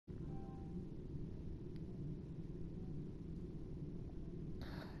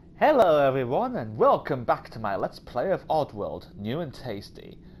Hello everyone and welcome back to my Let's Play of Oddworld, New and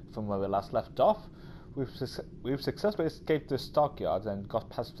Tasty. From where we last left off, we've successfully escaped the stockyards and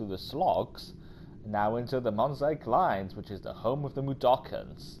got past through the slogs, now into the Monsaic Lines, which is the home of the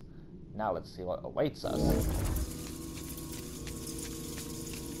Mudokons. Now let's see what awaits us.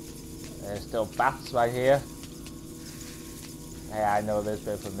 There's still bats right here. Yeah, I know there's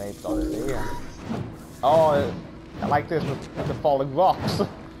been some names honestly. Oh, I like this with the falling rocks.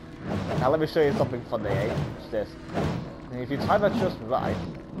 Now let me show you something funny, eh? Watch this. And if you time it just right...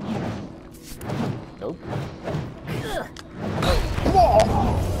 Nope. Whoa!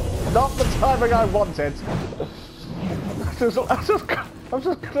 Not the timing I wanted! I'm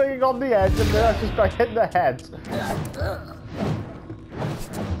just clinging on the edge and then I just got hit in the head.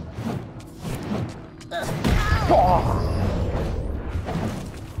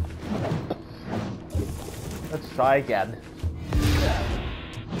 Let's try again.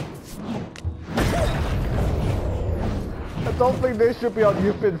 I don't think this should be on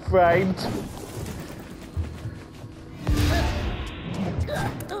You've Been Framed.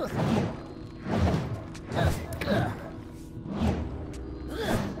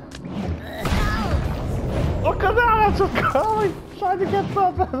 Look at that! I'm just going! Trying to get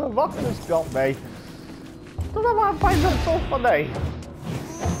further. The rock just got me. Don't know why I find that so funny.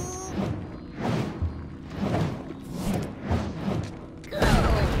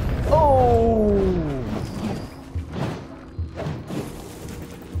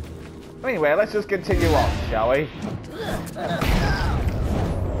 Anyway, let's just continue on, shall we?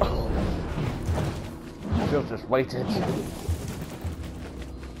 Still just waited.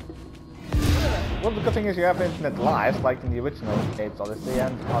 Well, the good thing is you have infinite lives, like in the original Caves Odyssey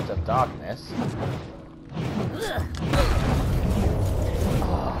and Heart of Darkness.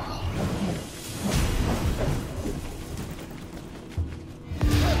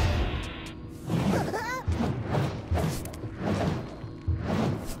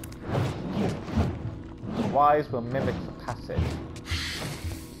 Wise will mimic the passage.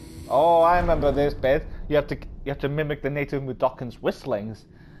 Oh, I remember this bit. You have to mimic the native Mudokons' whistlings.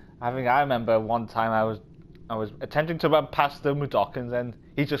 I remember one time I was attempting to run past the Mudokons and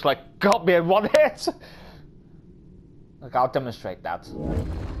he just like got me in one hit. Look, I'll demonstrate that. Stop.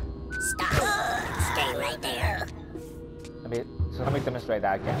 Stay right there. Let me demonstrate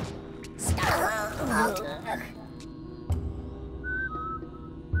that again. Stop.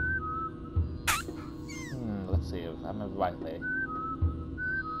 Let's see if I remember rightly.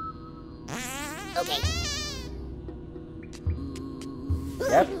 Okay.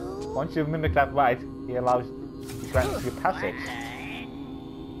 Yep. Once you mimic that right, he allows you to grant your passage.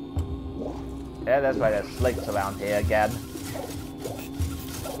 Yeah, that's why there's slicks around here again.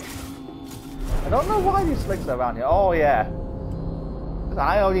 I don't know why these slicks are around here. Oh yeah.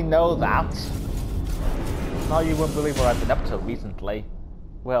 I already know that. Now you wouldn't believe what I've been up to recently.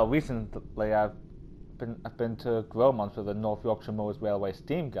 Well, recently I've been to Gromont for the North Yorkshire Moors Railway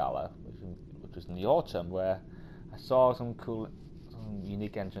Steam Gala, which was in the autumn, where I saw some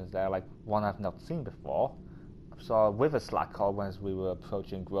unique engines there, like one I've not seen before. I saw a River Slack Hole as we were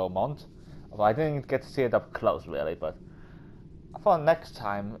approaching Gromont, although I didn't get to see it up close really, but I thought next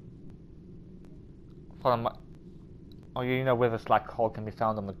time, you know River Slack Hole can be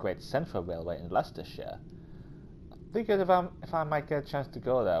found on the Great Central Railway in Leicestershire. I think if I might get a chance to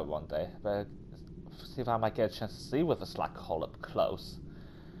go there one day, but see if I might get a chance to see with the Slack Hole up close.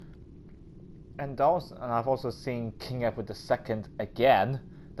 And I've also seen King Edward II again.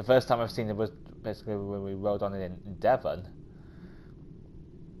 The first time I've seen it was basically when we rode on it in Devon.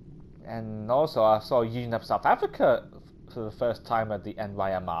 And also I saw Union of South Africa for the first time at the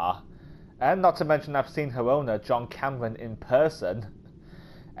NYMR. And not to mention I've seen her owner, John Cameron, in person.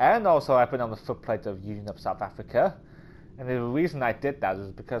 And also I've been on the footplate of Union of South Africa. And the reason I did that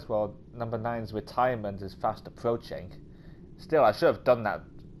is because, well, Number 9's retirement is fast approaching. Still, I should have done that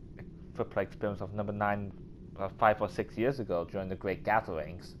footplate experience of Number 9 5 or 6 years ago during the Great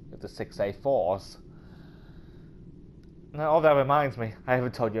Gatherings with the 6A4s. Now, all that reminds me, I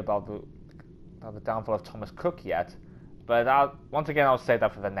haven't told you about the downfall of Thomas Cook yet, but once again I'll save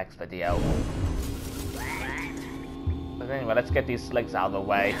that for the next video. But anyway, let's get these slicks out of the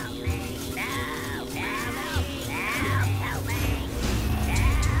way.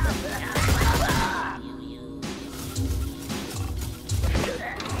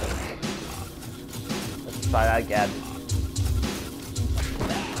 Try that again.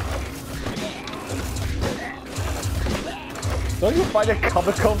 Don't you find it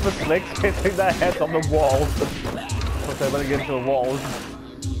comical for slicks hitting their heads on the walls? Because they're running into the walls.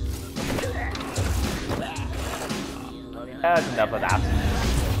 That's enough of that.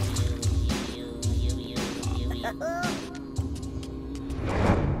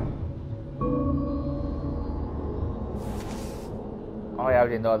 Oh, I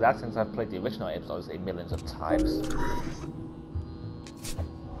already know that since I've played the original Apes Odyssey millions of times.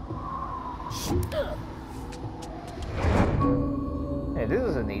 Hey, this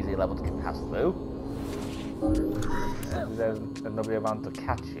is an easy level to get past through. There's nobody around to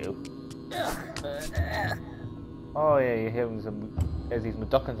catch you. Oh yeah, you're hearing there's these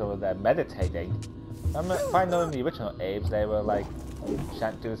Mudokons over there meditating. If I know in the original Apes, they were like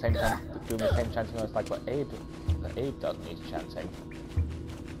doing the same chanting as like what Abe does when he's chanting.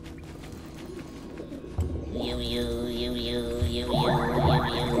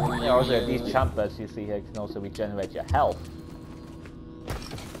 Yeah, also these champers you see here can also regenerate your health.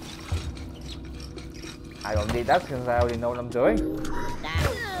 I don't need that since I already know what I'm doing.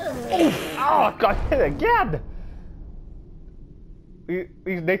 Oh, I got hit again!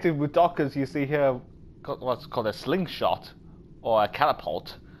 These native Mudokons you see here got what's called a slingshot or a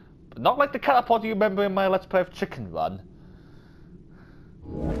catapult. But not like the catapult you remember in my Let's Play of Chicken Run.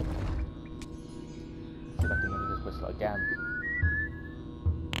 See if I can maybe just whistle again.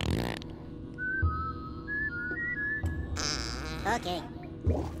 Okay.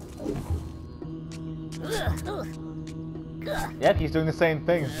 Yep, he's doing the same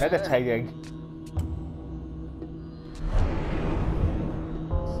thing, meditating.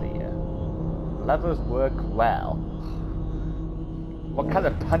 Let's see here. Levers work well. What kind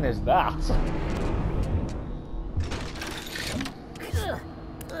of pun is that?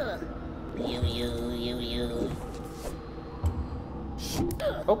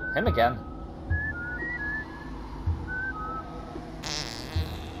 Oh, him again.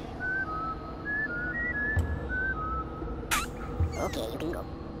 Okay, you can go.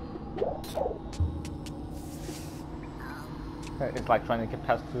 It's like trying to get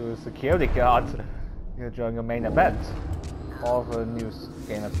past the security guard during a main event. Or the new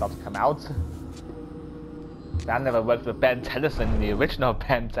game that's about to come out. That never worked with Ben Tennyson in the original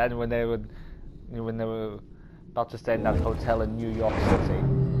Ben 10 when they were about to stay in that hotel in New York City.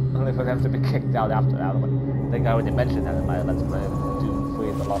 Only for them to be kicked out after that. I think I already mentioned that in my Let's Play Doom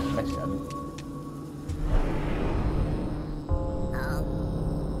 3 The Lost Mission.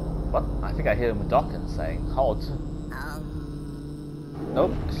 What? I think I hear Mudokons saying, halt.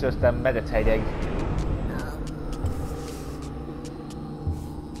 Nope, it's just them meditating.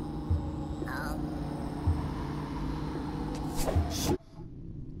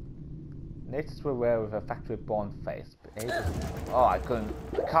 Natives were aware with a factory-born face, but ages... Oh, I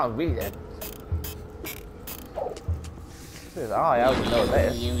can't read it. Oh, I already know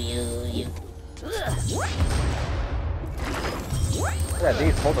this. Yeah,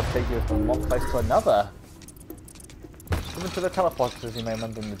 these holders take you from one place to another. Even to the teleporters you may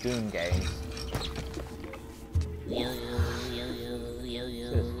remember in the Doom games. This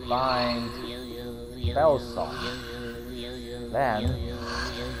is find bell song. Then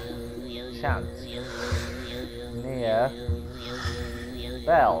chant near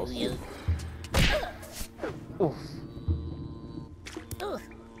bells. Oof.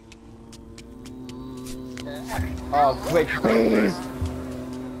 Oh, great bees!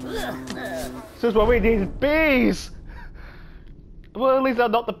 This is what we need, bees! Well, at least they're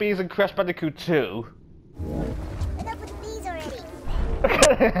not the bees in Crash Bandicoot 2. Enough with the bees already. Look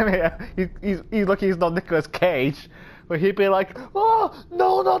at him here. He's lucky he's not Nicolas Cage. Where he'd be like, oh,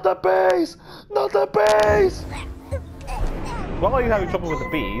 no, not the bees! Not the bees! Well, he's having trouble with the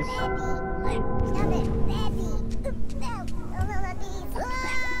bees. Stop it, bad bee. No, not bees.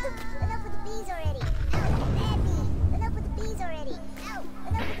 Enough with the bees already. Bad bee. Enough with the bees already.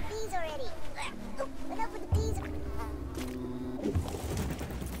 Enough with the bees already. Enough with the bees.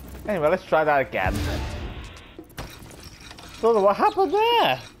 Anyway, let's try that again. Don't know what happened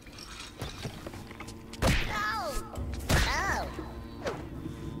there.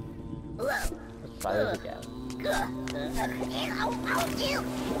 Let's try this again.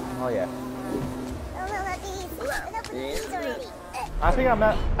 Oh yeah. I think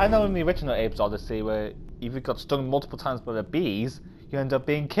I know in the original Apes Odyssey where if you got stung multiple times by the bees, you end up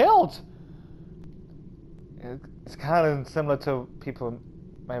being killed. It's kind of similar to people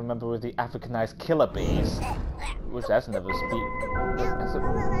may remember with the Africanized killer bees, which that's another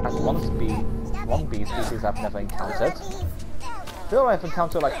that's one bee species I've never encountered. Still, I've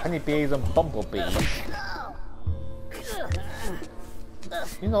encountered like honeybees and bumblebees.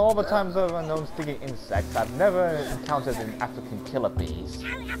 You know, all the times I've known stinging insects, I've never encountered an African killer bees.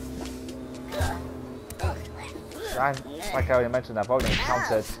 Like I already mentioned, I've already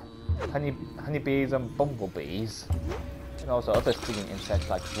encountered honeybees and bumblebees. And also other stinging insects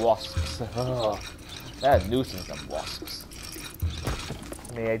like wasps. They're a nuisance, them wasps.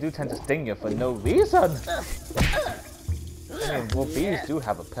 I mean, they do tend to sting you for no reason. I mean, well, bees do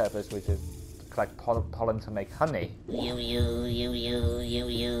have a purpose, which is to collect pollen to make honey. And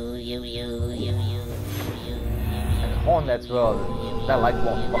hornets, well, they're like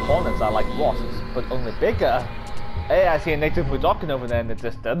wasps. Hornets are like wasps, but only bigger. Hey, I see a native Mudokon over there in the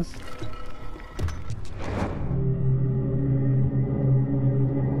distance.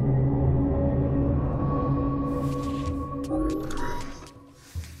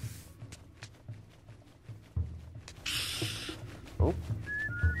 Oh.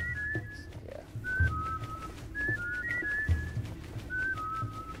 Yeah.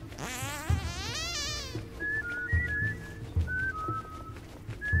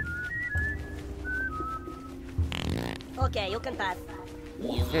 Okay, you can pass.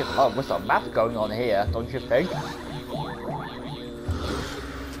 There's a lot of whistle math going on here, don't you think?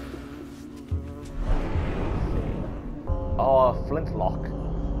 Oh, Flintlock.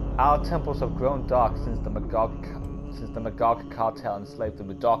 Our temples have grown dark since the Magog cartel enslaved the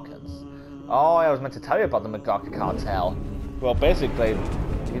Mudokons. Oh, I was meant to tell you about the Magog cartel. Well, basically,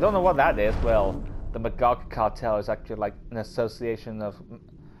 if you don't know what that is, well, the Magog cartel is actually like an association of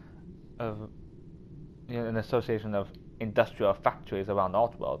industrial factories around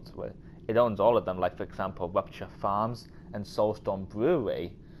Oddworld, where it owns all of them, like for example Rupture Farms and Soulstorm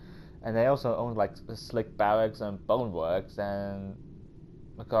Brewery, and they also own like Slick Barracks and Boneworks and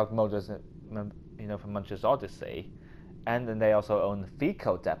Magog Motors, you know, from Munch's Odyssey, and then they also own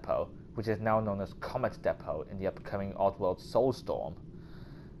Fico Depot, which is now known as Comet Depot in the upcoming Oddworld Soulstorm.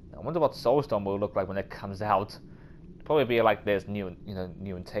 Now, I wonder what Soulstorm will look like when it comes out. Probably be like this, new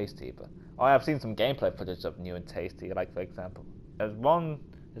and tasty, but I've seen some gameplay footage of new and tasty. Like for example, there's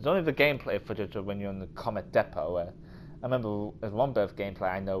only the gameplay footage of when you're in the Comet Depot. Where I remember there's one bit of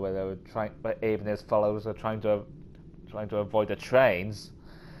gameplay I know where Abe and his followers are trying to avoid the trains.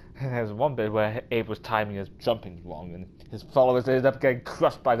 And there's one bit where Abe was timing his jumping wrong, and his followers ended up getting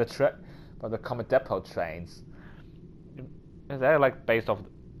crushed by the Comet Depot trains. They're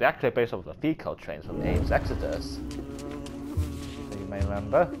actually based off the Fico trains from Abe's Exodus. So you may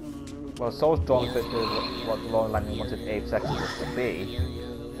remember. Well, Soulstorm fit what Lorne Lanning wanted Abe's Exodus to be.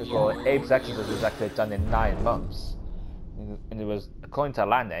 Because, well, Abe's Exodus was actually done in 9 months. And it was, according to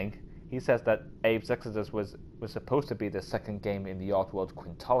Lanning, he says that Abe's Exodus was supposed to be the second game in the Oddworld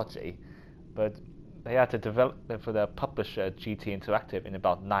quintology, but they had to develop it for their publisher, GT Interactive, in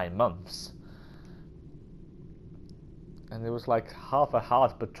about 9 months. And it was like half a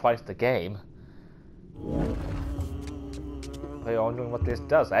heart, but twice the game. Are you wondering what this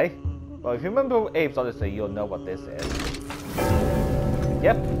does, eh? Well, if you remember Abe's Odyssey, you'll know what this is.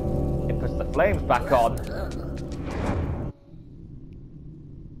 Yep, it puts the flames back on.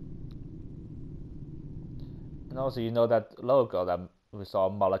 And also, you know that logo that we saw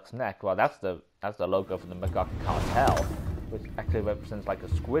on Moloch's neck? Well, that's the logo for the Magog cartel, which actually represents like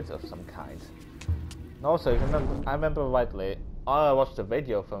a squid of some kind. And also, if I remember rightly, I watched a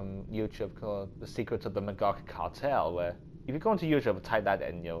video from YouTube called "The Secrets of the Magog Cartel," where if you go into YouTube and type that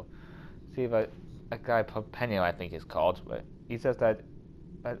in, you'll see that a guy, Penny, I think he's called, where he says that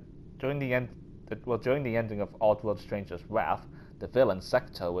during the ending of Oddworld Stranger's Wrath, the villain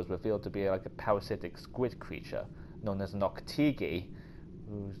Sector was revealed to be like a parasitic squid creature known as Noctigi,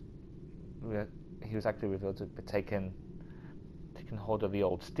 he was actually revealed to be taken hold of the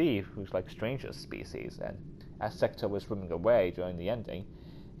old Steve, who's like Stranger's species, and as Sector was swimming away during the ending,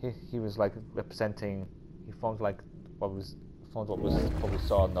 he was like representing, he formed what we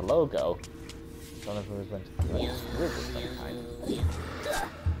saw in the logo. I don't know if it was meant to be like a squid of some kind.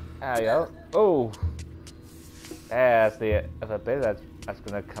 There you go. Oh! There's the other bit that's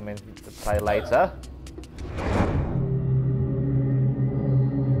going to come into play later.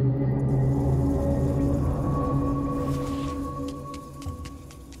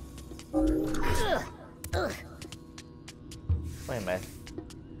 Wait a minute.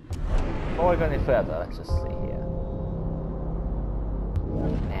 Before we go any further, let's just see here.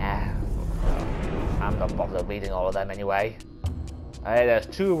 Nah, I'm not bothered reading all of them anyway. There's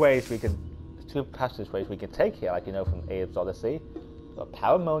two passageways we can take here, like you know from Abe's Odyssey. So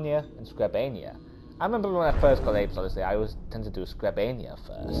Paramonia and Scrabania. I remember when I first got Abe's Odyssey, I always tend to do Scrabania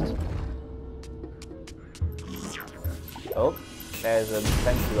first. Oh, there's a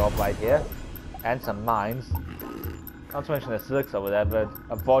sentry orb right here, and some mines. Not to mention the slicks over there, but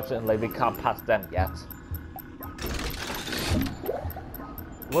unfortunately we can't pass them yet.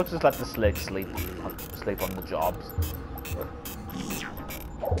 We'll just let the slicks sleep on the jobs.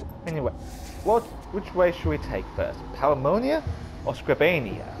 Anyway, which way should we take first? Paramonia or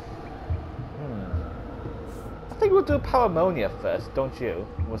Scrabania? think we'll do Paramonia first, don't you?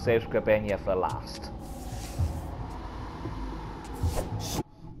 We'll save Scribania for last.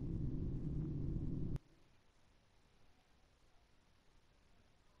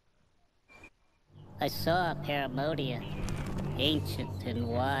 I saw Paramonia, ancient and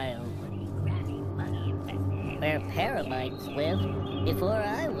wild, where paramites lived before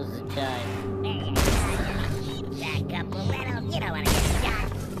I was a child. Back up, Loretto. You don't want to get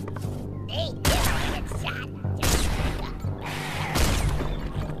shot. Hey, you don't want to get shot. Just back up.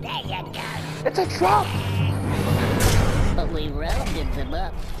 There you go. It's a trap! But we rounded them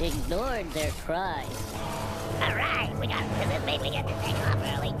up, ignored their cries. All right, we got this. Maybe we get to take off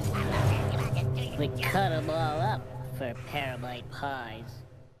early. We cut them all up for paramite pies.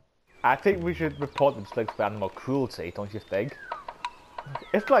 I think we should report them slicks for animal cruelty, don't you think?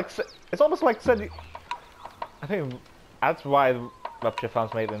 It's almost like sending... I think that's why Rupture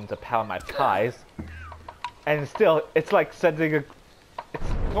Farms made them into paramite pies. And still, it's like sending a...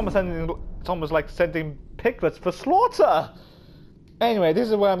 It's almost like sending piglets for slaughter! Anyway, this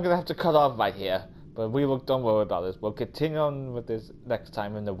is where I'm gonna have to cut off right here. But don't worry about this. We'll continue on with this next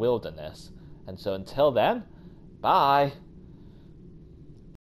time in the wilderness. And so until then, bye!